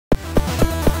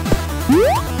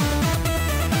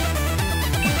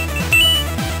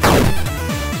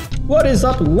What is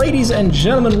up, ladies and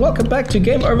gentlemen? Welcome back to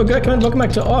Game Over Gerkinman. Welcome back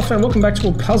to Off, and welcome back to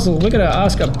a puzzle. We're going to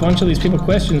ask a bunch of these people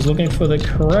questions looking for the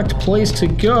correct place to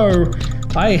go.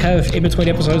 I have, in between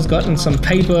episodes, gotten some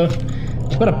paper.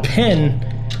 I've got a pen.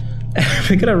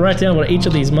 We're going to write down what each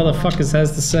of these motherfuckers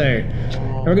has to say.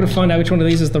 And we're going to find out which one of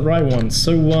these is the right one.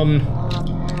 So, what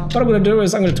I'm going to do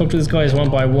is I'm going to talk to these guys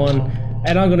one by one,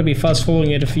 and I'm going to be fast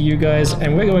forwarding it for you guys,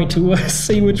 and we're going to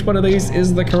see which one of these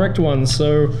is the correct one.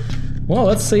 So, well,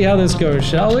 let's see how this goes,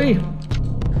 shall we?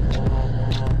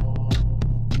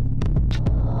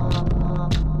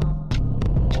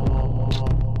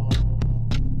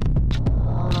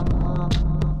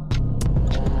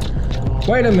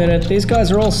 Wait a minute, these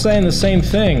guys are all saying the same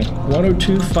thing.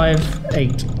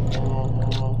 10258.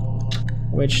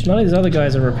 Which none of these other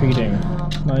guys are repeating.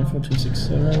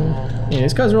 94267. Yeah,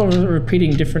 these guys are all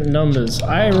repeating different numbers.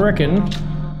 I reckon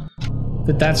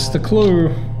that that's the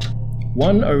clue.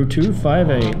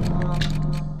 10258.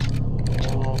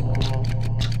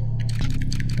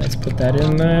 Let's put that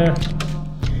in there.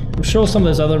 I'm sure some of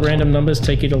those other random numbers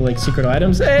take you to like secret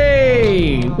items.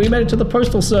 Hey! We made it to the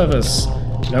Postal Service.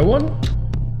 No one?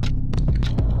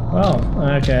 Well,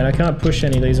 okay, and I can't push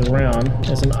any of these around.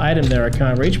 There's an item there I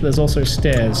can't reach, but there's also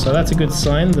stairs, so that's a good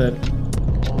sign that...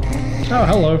 Oh,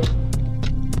 hello.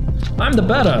 I'm the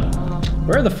batter.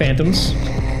 Where are the phantoms?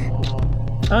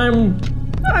 I'm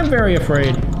very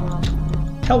afraid.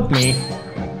 Help me.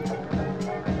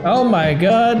 Oh my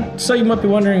god. So you might be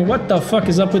wondering, what the fuck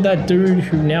is up with that dude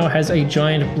who now has a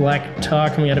giant black tar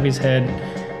coming out of his head?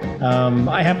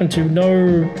 I happen to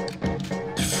know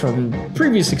from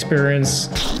previous experience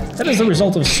that is the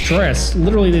result of stress.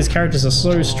 Literally, these characters are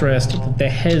so stressed that their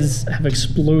heads have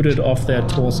exploded off their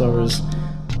torsos.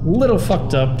 Little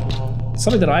fucked up.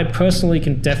 Something that I personally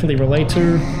can definitely relate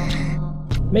to.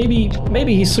 Maybe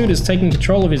his suit is taking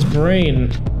control of his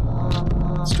brain.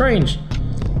 Strange.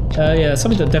 Yeah,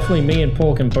 something that definitely me and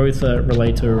Paul can both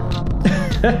relate to.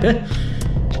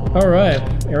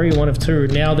 Alright, area 1 of 2.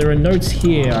 Now, there are notes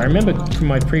here. I remember from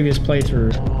my previous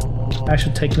playthrough. I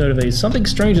should take note of these. Something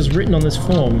strange is written on this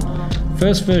form.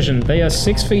 First version. They are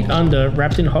 6 feet under,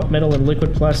 wrapped in hot metal and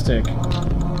liquid plastic.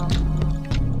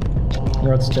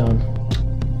 What's down?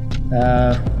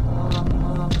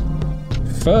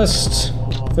 First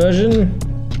version,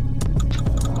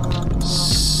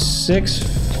 6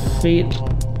 feet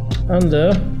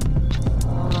under,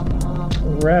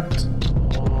 wrapped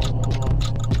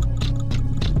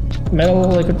metal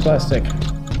liquid plastic.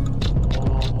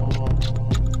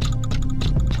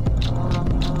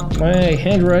 My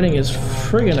handwriting is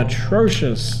friggin'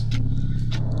 atrocious.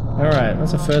 Alright,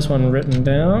 that's the first one written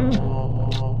down.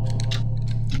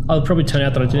 I'll probably turn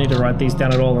out that I didn't need to write these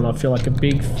down at all, and I'll feel like a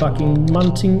big fucking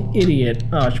munting idiot.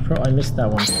 Oh, I missed that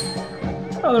one.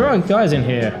 Oh, there are guys in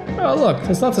here. Oh, look,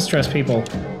 there's lots of stressed people.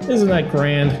 Isn't that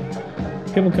grand?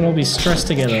 People can all be stressed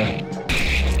together.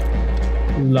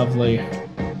 Lovely.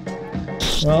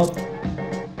 Well,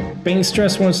 being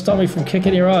stressed won't stop me from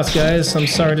kicking your ass, guys. I'm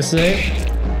sorry to say.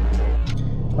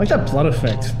 I like that blood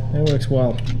effect. It works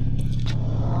well.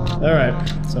 Alright,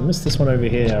 so I missed this one over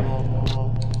here.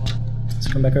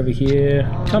 Come back over here.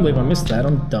 Can't believe I missed that.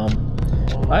 I'm dumb.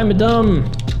 I'm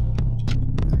dumb.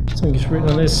 Something gets written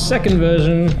on this. Second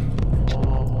version.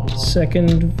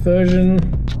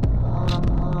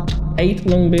 8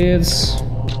 long beards.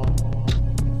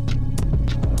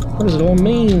 What does it all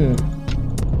mean?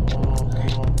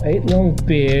 8 long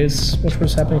beards. Watch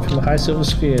what's happening from the high silver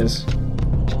spheres.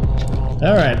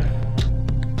 Alright.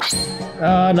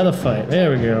 Another fight.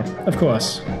 There we go. Of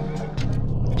course.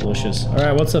 Delicious.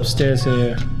 Alright, what's upstairs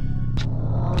here?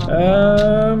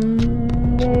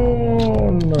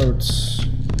 More notes.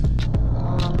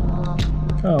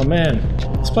 Oh man,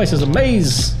 this place is a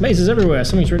maze! Mazes everywhere.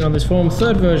 Something's written on this form.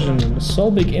 Third version. A soul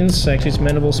big insect whose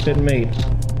mandibles spit meat.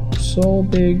 Soul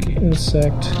big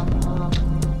insect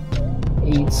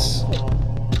eats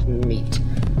meat.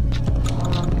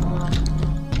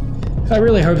 I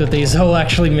really hope that these all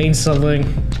actually mean something.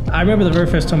 I remember the very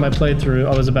first time I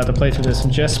was about to play through this,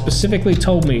 and Jess specifically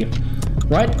told me,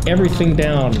 write everything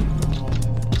down.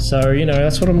 So, you know,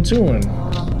 that's what I'm doing.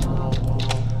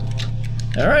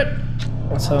 Alright,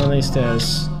 what's on these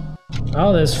stairs?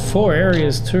 Oh, there's 4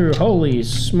 areas too, holy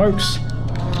smokes.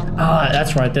 Ah,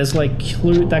 that's right, there's like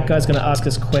clue, that guy's gonna ask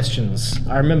us questions.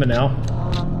 I remember now.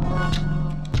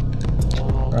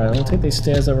 Alright, I'll take these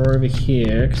stairs over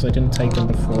here, because I didn't take them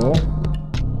before.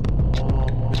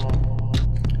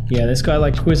 Yeah, this guy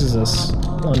like quizzes us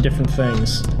on different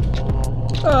things.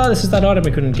 Oh, this is that item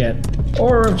we couldn't get.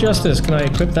 Aura of Justice. Can I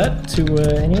equip that to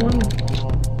anyone?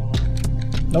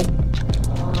 Nope.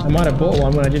 I might have bought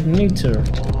one when I didn't need to.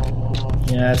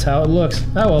 Yeah, that's how it looks.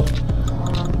 Oh well.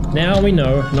 Now we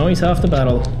know. Knowing's half the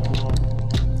battle.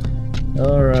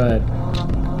 Alright.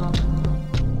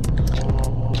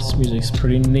 This music's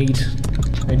pretty neat.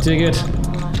 I dig it.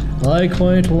 I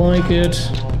quite like it.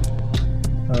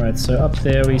 Alright, so up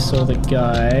there we saw the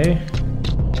guy.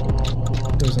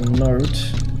 There was a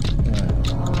note. Alright.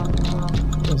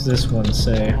 What does this one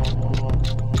say?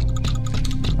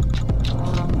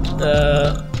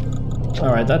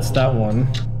 Alright, that's that one.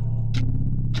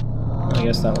 I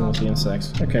guess that one was the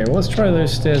insects. Okay, well let's try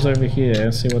those stairs over here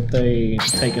and see what they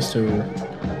take us to.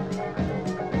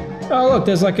 Oh look,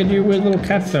 there's like a new weird little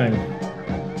cat thing.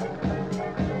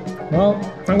 Well,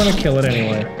 I'm gonna kill it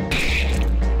anyway.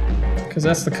 Because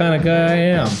that's the kind of guy I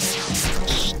am.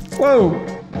 Whoa!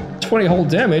 20 whole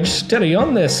damage. Steady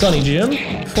on there, Sonny Jim.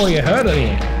 Before you hurt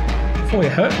me. Before you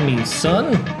hurt me,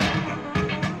 son.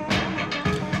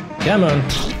 Come on.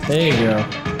 There you go.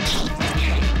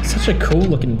 Such a cool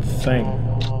looking thing.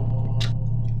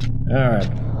 Alright.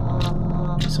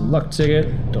 Some luck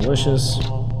ticket. Delicious.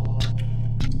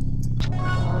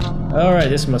 Alright,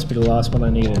 this must be the last one I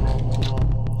needed.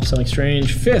 Something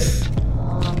strange. 5th!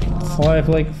 5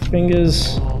 like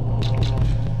fingers.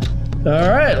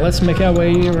 Alright, let's make our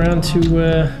way around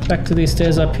to back to these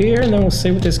stairs up here, and then we'll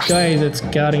see what this guy that's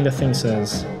guarding the thing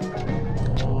says.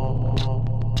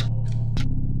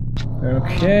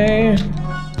 Okay.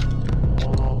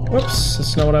 Whoops,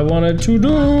 that's not what I wanted to do.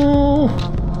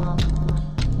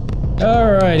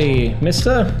 Alrighty,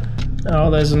 mister. Oh,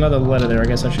 there's another letter there. I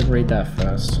guess I should read that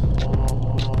first.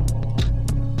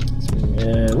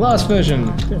 Last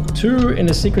version. 2 in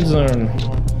the secret zone.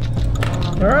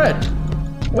 Alright.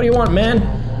 What do you want, man?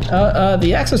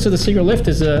 The access to the secret lift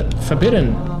is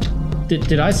forbidden.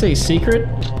 Did I say secret?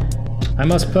 I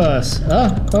must pass.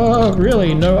 Oh,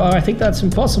 really? No, I think that's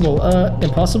impossible.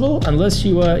 Impossible? Unless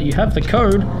you have the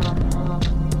code.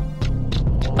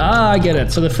 Ah, I get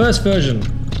it. So the first version.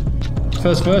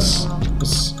 First verse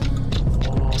was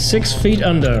 6 feet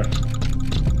under.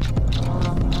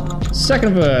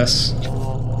 Second verse.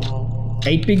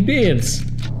 8 big beards.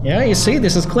 Yeah, you see,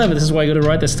 this is clever. This is why you gotta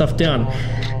write this stuff down.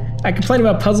 I complain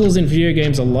about puzzles in video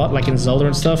games a lot, like in Zelda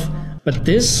and stuff, but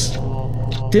this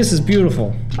is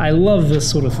beautiful. I love this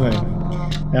sort of thing.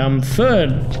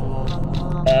 Third,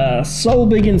 soul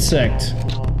big insect.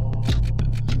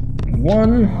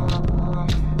 1.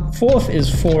 4th is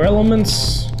 4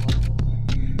 elements.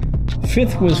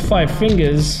 5th was 5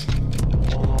 fingers.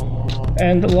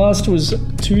 And the last was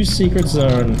 2 secret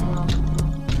zone.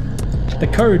 The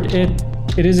code,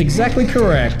 it is exactly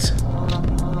correct.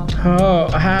 Oh,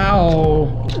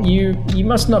 how? You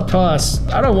must not pass.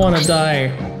 I don't want to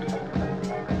die.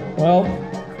 Well,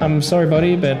 I'm sorry,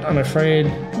 buddy, but I'm afraid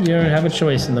you don't have a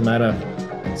choice in the matter.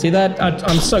 See that?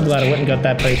 I'm so glad I went and got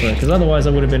that paper, because otherwise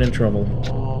I would have been in trouble.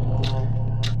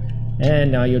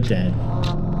 And now you're dead.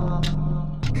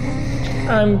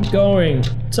 I'm going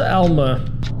to Alma.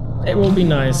 It will be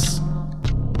nice.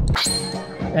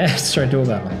 Straight to a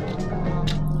battle.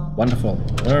 Wonderful.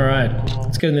 Alright,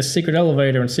 let's get in this secret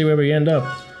elevator and see where we end up.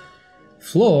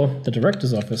 Floor, the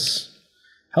director's office.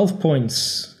 Health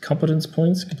points, competence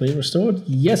points, completely restored.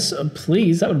 Yes,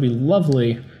 please, that would be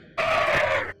lovely.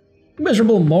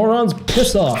 Miserable morons,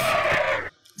 piss off.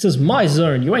 This is my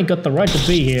zone, you ain't got the right to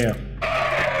be here.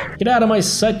 Get out of my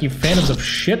sight, you phantoms of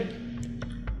shit.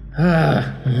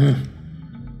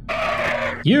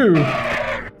 You!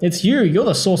 It's you, you're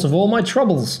the source of all my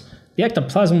troubles. The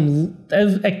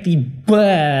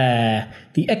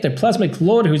ectoplasmic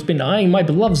lord who's been eyeing my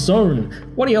beloved zone.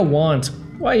 What do you want?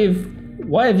 Why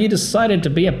have you decided to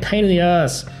be a pain in the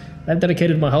ass? I've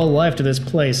dedicated my whole life to this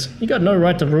place. You got no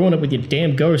right to ruin it with your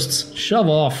damn ghosts. Shove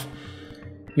off.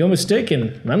 You're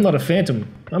mistaken. I'm not a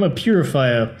phantom. I'm a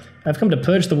purifier. I've come to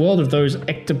purge the world of those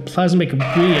ectoplasmic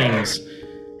beings.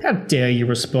 How dare you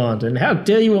respond, and how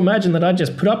dare you imagine that I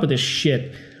just put up with this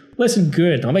shit? Listen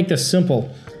good, I'll make this simple.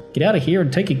 Get out of here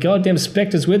and take your goddamn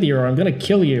specters with you or I'm gonna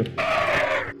kill you.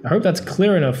 I hope that's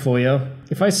clear enough for you.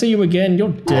 If I see you again,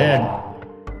 you're dead.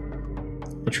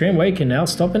 The tramway can now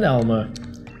stop in Alma.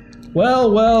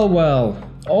 Well, well, well.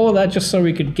 All of that just so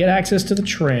we could get access to the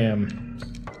tram.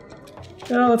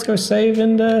 Now let's go save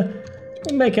and we'll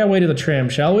make our way to the tram,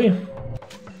 shall we?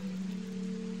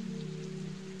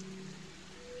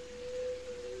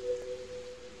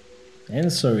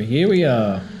 And so here we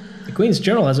are. The Queen's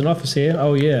Journal has an office here.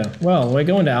 Oh yeah. Well, we're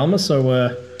going to Alma,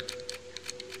 so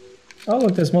oh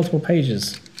look, there's multiple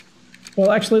pages.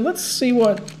 Well, actually, let's see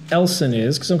what Elson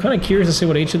is, because I'm kind of curious to see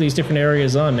what each of these different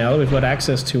areas are now that we've got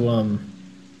access to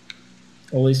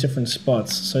all these different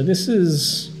spots. So this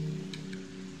is...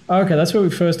 Okay, that's where we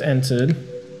first entered.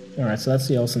 Alright, so that's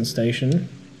the Elson station.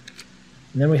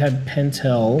 And then we had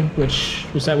Pentel, which...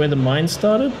 was that where the mine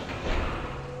started?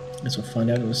 I guess we'll find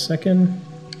out in a second.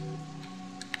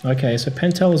 Okay, so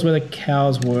Pentel is where the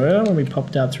cows were when we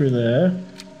popped out through there.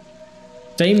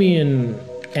 Damien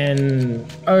and...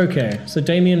 okay, so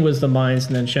Damien was the mines,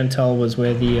 and then Chantel was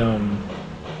where the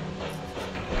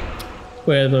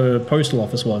postal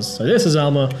office was. So this is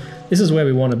Alma. This is where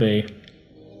we want to be.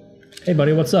 Hey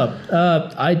buddy, what's up?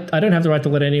 I don't have the right to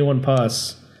let anyone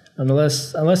pass.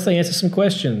 Unless they answer some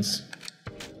questions.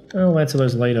 I'll answer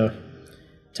those later.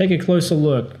 Take a closer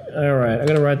look. Alright, I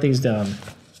gotta write these down.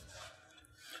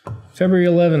 February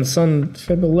 11,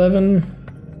 Feb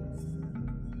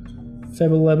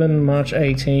 11, March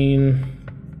 18,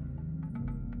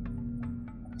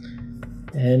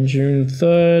 and June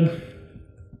 3rd.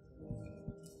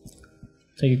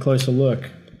 Take a closer look.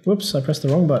 Whoops, I pressed the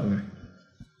wrong button.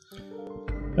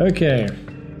 Okay.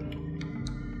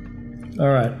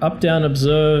 Alright, up, down,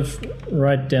 observe,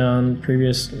 write down,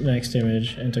 previous, next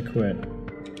image, enter, quit.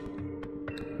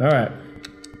 Alright.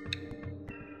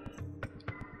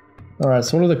 Alright,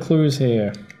 so what are the clues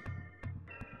here?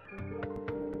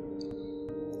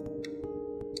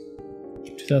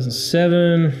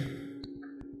 2007.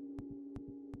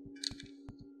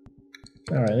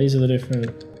 Alright, these are the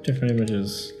different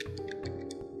images.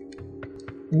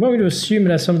 You want me to assume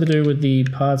it has something to do with the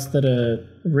parts that are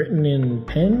written in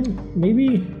pen,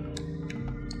 maybe?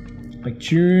 Like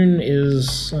June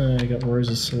is... I got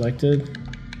roses selected.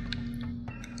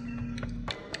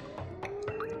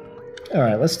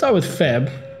 Alright, let's start with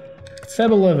Feb.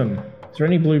 Feb 11. Is there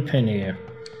any blue pen here?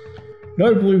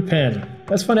 No blue pen.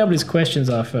 Let's find out what his questions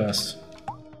are first.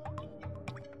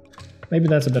 Maybe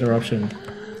that's a better option.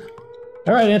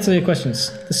 Alright, answer your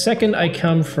questions. The second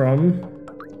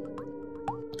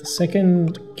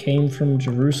came from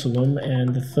Jerusalem,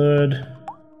 and the third...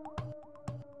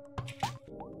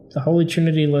 The Holy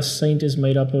Trinity less Saint is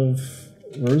made up of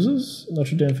roses?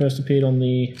 Notre Dame first appeared on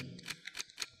the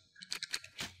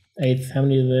 8th. How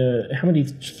many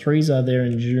threes are there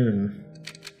in June?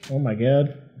 Oh my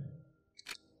god.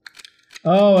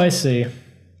 Oh, I see.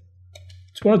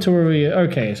 Just wanted to review.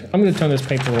 Okay, I'm gonna turn this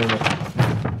paper over.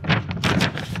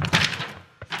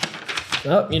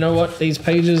 Oh, you know what? These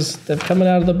pages, they're coming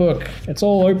out of the book. It's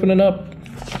all opening up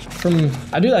from...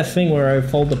 I do that thing where I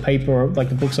fold the paper, like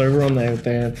the books over on there,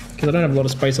 because I don't have a lot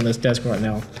of space on this desk right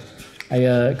now.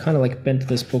 I kind of like bent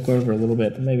this book over a little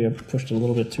bit. Maybe I pushed it a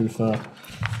little bit too far.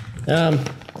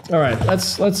 Alright,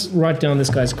 let's write down this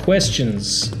guy's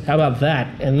questions. How about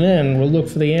that? And then we'll look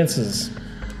for the answers.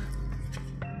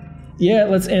 Yeah,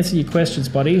 let's answer your questions,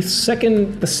 buddy.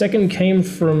 The second came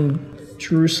from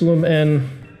Jerusalem, and...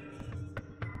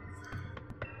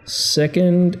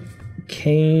 Second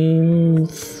came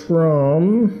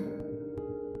from...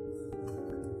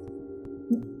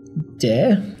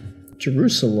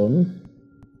 Jerusalem.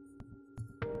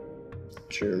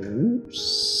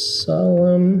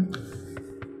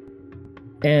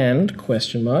 And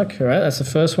question mark. Alright, that's the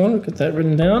first one. Get that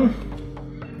written down.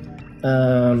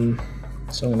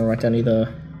 So I'm gonna write down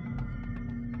either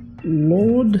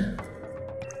Lord,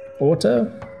 Orta,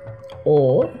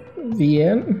 or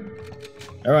VN.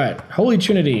 Alright, Holy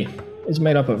Trinity is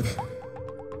made up of...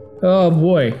 Oh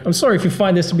boy, I'm sorry if you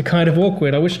find this to be kind of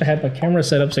awkward. I wish I had my camera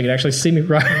set up so you could actually see me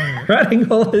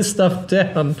writing all this stuff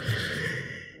down.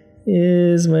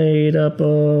 Is made up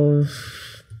of...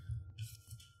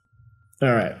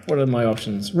 Alright, what are my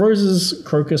options? Roses,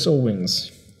 crocus, or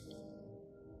wings?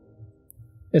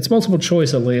 It's multiple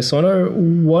choice at least, so I know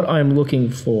what I'm looking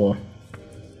for.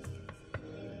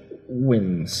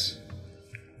 Wings.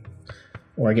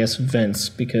 Or I guess vents,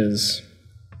 because...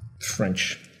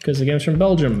 French. Because the game's from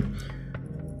Belgium.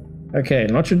 Okay,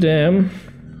 Notre Dame.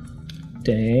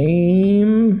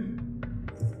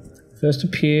 First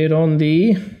appeared on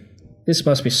the... This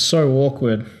must be so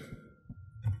awkward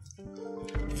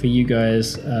for you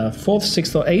guys. 4th,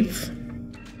 6th, or 8th?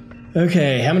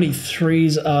 Okay, how many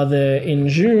threes are there in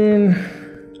June?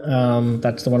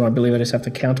 That's the one I believe I just have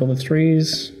to count all the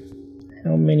threes.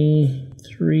 How many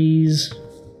threes?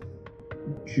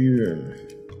 June.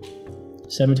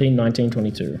 17, 19,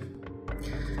 22.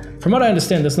 From what I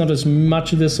understand, there's not as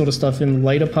much of this sort of stuff in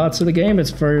later parts of the game.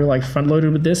 It's very like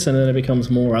front-loaded with this, and then it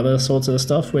becomes more other sorts of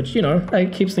stuff, which, you know,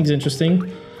 it keeps things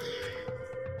interesting.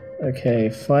 Okay,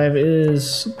 5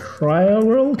 is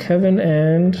Cryorel, Kevin,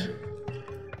 and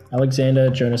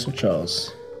Alexander, Jonas, or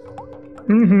Charles.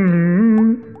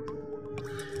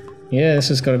 Yeah, this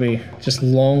has got to be just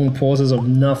long pauses of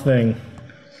nothing.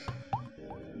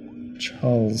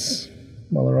 Charles.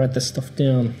 While I write this stuff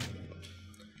down.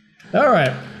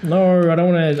 Alright. No, I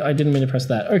don't want to... I didn't mean to press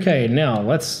that. Okay, now,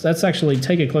 let's actually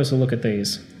take a closer look at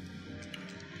these.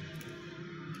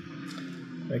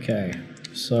 Okay,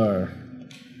 so...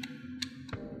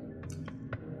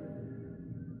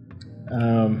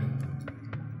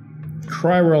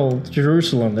 Cryrel,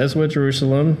 Jerusalem. That's where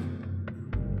Jerusalem.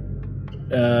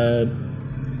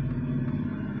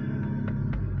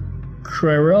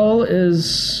 Cryrel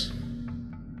is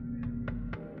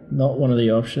not one of the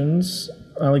options.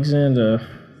 Alexander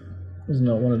is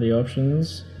not one of the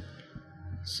options.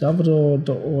 Salvador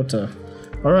da Horta.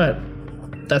 Alright,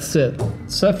 that's it.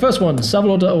 So first one,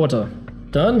 Salvador da Horta.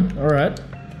 Done? Alright.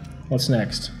 What's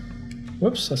next?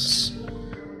 Whoops,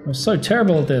 I'm so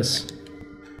terrible at this.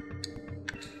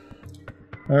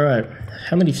 Alright,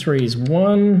 how many threes?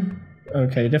 One.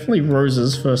 Okay, definitely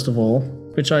roses first of all.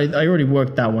 Which I already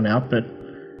worked that one out, but...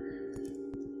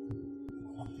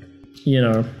 You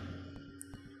know.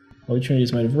 Holy Trinity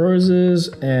is made of roses.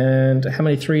 And how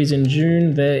many threes in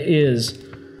June? There is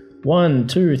 1,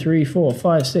 2, 3, 4,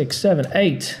 5, 6, 7,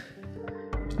 8,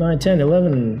 9, 10,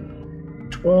 11,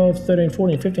 12, 13,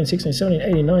 14, 15, 16, 17,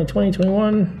 18, 19, 20,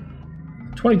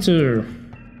 21, 22.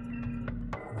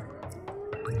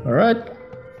 Alright.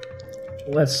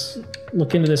 Let's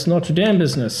look into this Notre Dame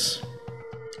business.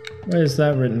 Where's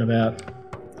that written about?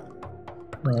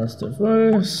 Last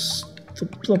divorce.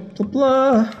 Blah, blah,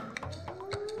 blah.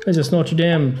 Where's this Notre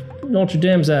Dame? Notre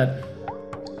Dame's at?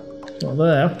 Not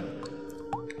there.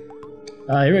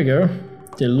 Ah, here we go.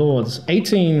 Dear Lords.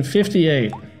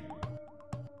 1858.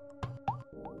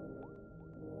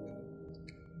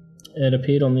 It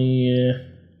appeared on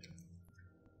the...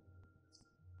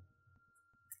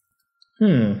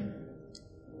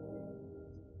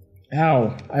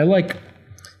 Ow. I don't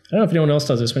know if anyone else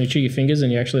does this when you chew your fingers and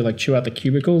you actually like chew out the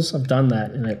cubicles. I've done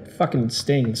that and it fucking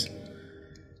stings.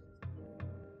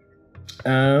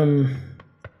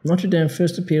 Notre Dame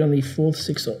first appeared on the 4th,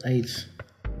 6th, or 8th.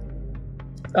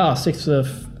 Ah, 6th of...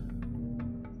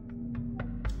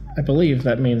 I believe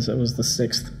that means it was the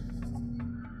 6th.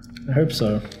 I hope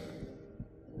so.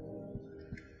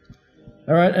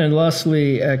 Alright, and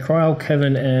lastly, Cryle,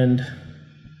 Kevin, and...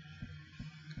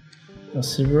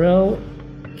 Cyril,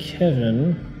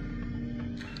 Kevin,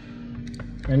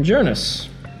 and Jonas.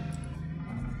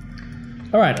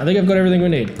 Alright, I think I've got everything we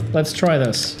need. Let's try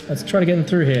this. Let's try to get in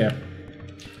through here.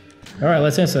 Alright,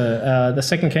 let's answer. The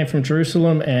second came from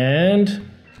Jerusalem, and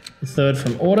the third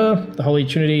from Order. The Holy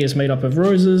Trinity is made up of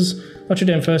roses. Notre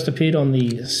Dame first appeared on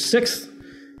the 6th.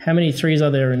 How many threes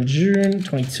are there in June?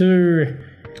 22.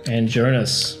 And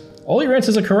Jonas. All your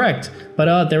answers are correct,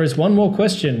 but there is one more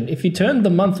question. If you turned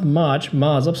the month March,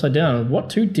 Mars, upside down, what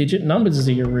 2-digit numbers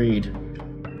do you read?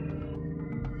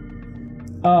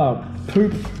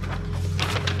 Poop.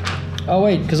 Oh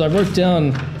wait, because I wrote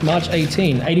down March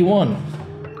 18, 81.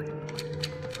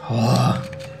 Oh.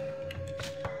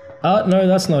 No,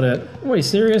 that's not it. Wait,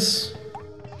 serious?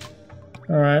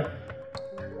 Alright.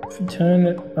 If you turn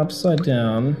it upside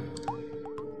down...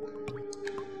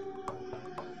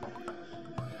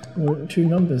 What 2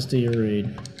 numbers do you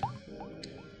read?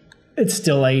 It's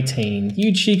still 18.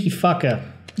 You cheeky fucker.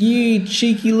 You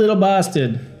cheeky little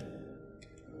bastard.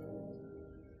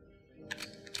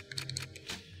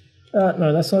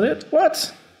 No, that's not it.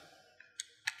 What?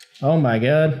 Oh my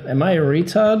god. Am I a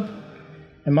retard?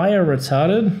 Am I a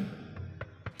retarded?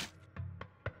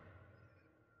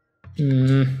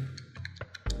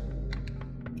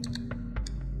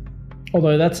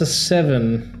 Although that's a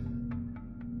 7.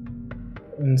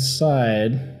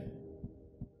 Inside.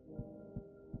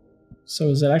 So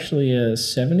is that actually a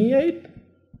 78?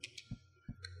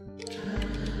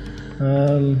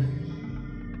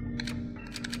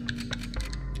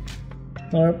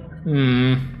 Nope.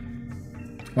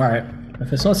 Alright.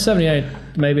 If it's not 78,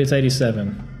 maybe it's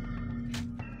 87.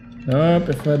 Nope.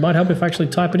 If it might help if I actually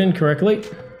type it in correctly.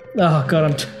 Oh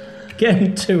god, I'm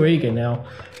getting too eager now.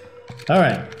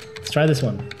 Alright. Let's try this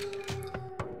one.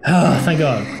 Oh, thank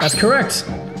God. That's correct.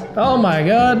 Oh my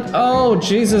God. Oh,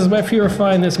 Jesus, we're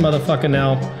purifying this motherfucker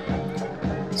now.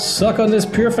 Suck on this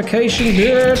purification,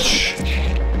 bitch.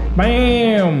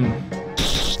 Bam.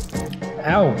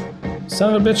 Ow.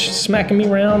 Son of a bitch smacking me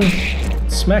around.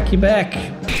 Smack you back.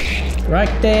 Right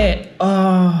there.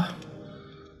 Oh.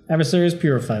 Adversary is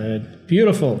purified.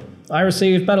 Beautiful. I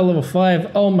received battle level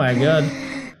 5. Oh my God.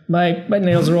 My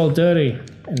nails are all dirty.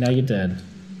 And now you're dead.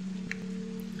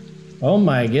 Oh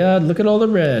my God, look at all the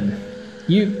red. I'm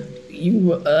here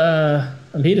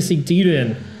to see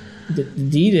Dedan.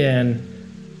 Dedan.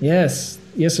 Yes,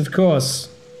 of course.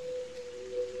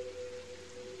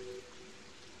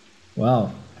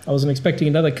 Wow, I wasn't expecting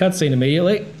another cutscene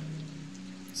immediately.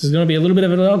 This is going to be a little bit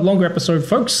of a longer episode,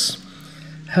 folks.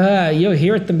 You're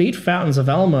here at the meat fountains of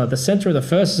Alma, the center of the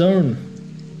first zone.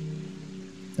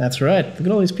 That's right. Look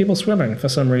at all these people swimming for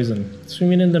some reason.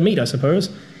 Swimming in the meat, I suppose.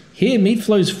 Here, meat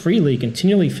flows freely,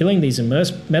 continually filling these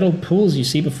immersed metal pools you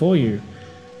see before you.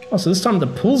 Oh, so this time the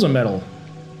pools are metal.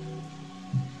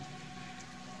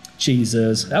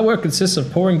 Jesus. Our work consists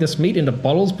of pouring this meat into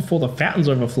bottles before the fountains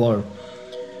overflow.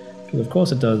 Because of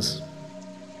course it does.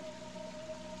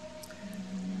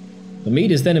 The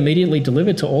meat is then immediately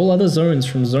delivered to all other zones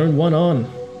from Zone 1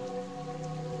 on.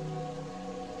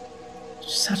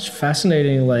 Such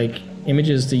fascinating, like,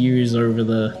 images to use over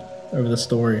the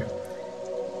story.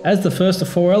 As the first of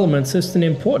 4 elements, it's an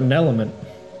important element.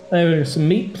 There's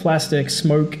meat, plastic,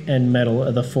 smoke, and metal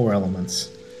are the 4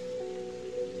 elements.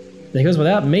 Because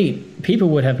without meat, people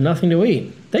would have nothing to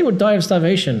eat. They would die of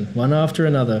starvation, one after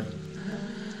another.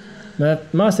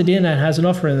 But Master Dinan has an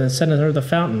offer in the center of the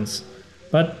fountains,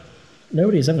 but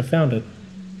nobody's ever found it.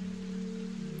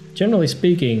 Generally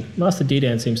speaking, Master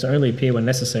Dinan seems to only appear when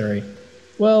necessary.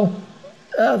 Well,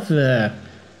 there.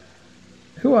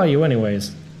 Who are you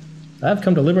anyways? I've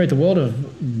come to liberate the world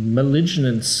of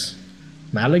malignance.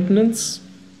 Malignance?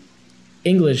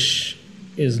 English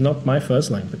is not my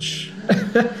first language.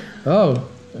 Oh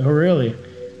really?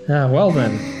 Well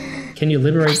then, can you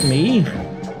liberate me?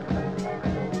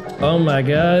 Oh my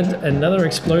god, another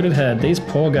exploded head. These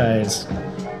poor guys.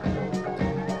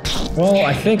 Well,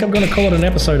 I think I'm going to call it an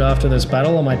episode after this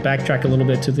battle. I might backtrack a little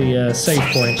bit to the save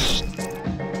point.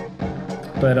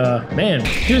 But, man,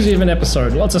 here's even an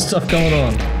episode. Lots of stuff going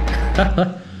on.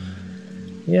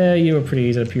 Yeah, you were pretty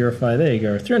easy to purify. There you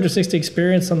go. 360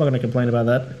 experience. I'm not going to complain about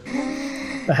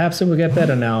that. Perhaps it will get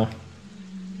better now.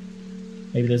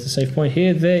 Maybe there's a save point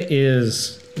here. There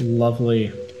is.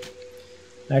 Lovely.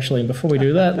 Actually, before we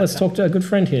do that, let's talk to a good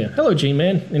friend here. Hello,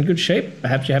 G-Man. In good shape?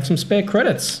 Perhaps you have some spare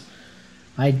credits.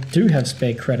 I do have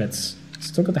spare credits.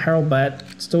 Still got the Herald Bat.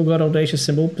 Still got Audacious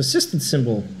Symbol. Persistent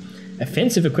Symbol.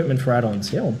 Offensive equipment for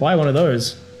add-ons. Yeah, I'll buy one of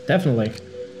those. Definitely.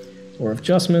 Or of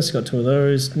Justness. Got 2 of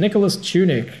those. Nicholas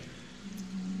Tunic.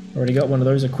 Already got one of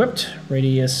those equipped.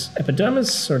 Radius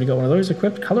Epidermis. Already got one of those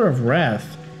equipped. Color of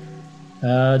Wrath.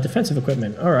 Defensive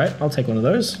equipment. Alright, I'll take one of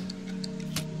those.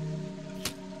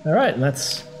 Alright, and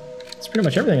that's pretty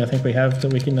much everything I think we have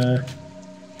that we can...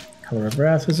 Color of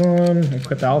Wrath is on.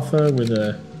 Equip Alpha with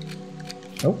a...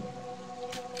 Oh.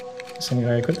 Something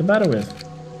I equipped the Battle with.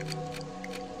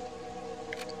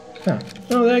 Huh.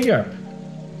 Oh, there you go.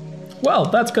 Well,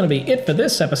 that's going to be it for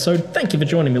this episode. Thank you for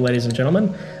joining me, ladies and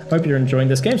gentlemen. Hope you're enjoying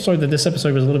this game. Sorry that this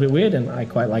episode was a little bit weird, and I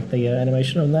quite like the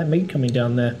animation on that meat coming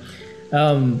down there.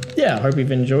 Yeah, I hope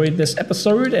you've enjoyed this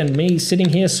episode and me sitting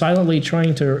here silently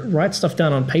trying to write stuff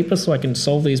down on paper so I can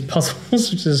solve these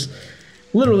puzzles, which is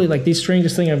literally like the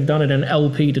strangest thing I've done in an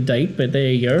LP to date, but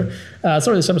there you go.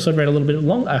 Sorry this episode ran a little bit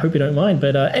long. I hope you don't mind.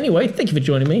 But anyway, thank you for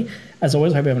joining me. As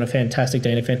always, I hope you're having a fantastic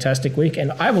day and a fantastic week,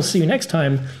 and I will see you next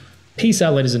time. Peace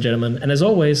out, ladies and gentlemen, and as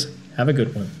always, have a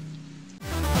good one.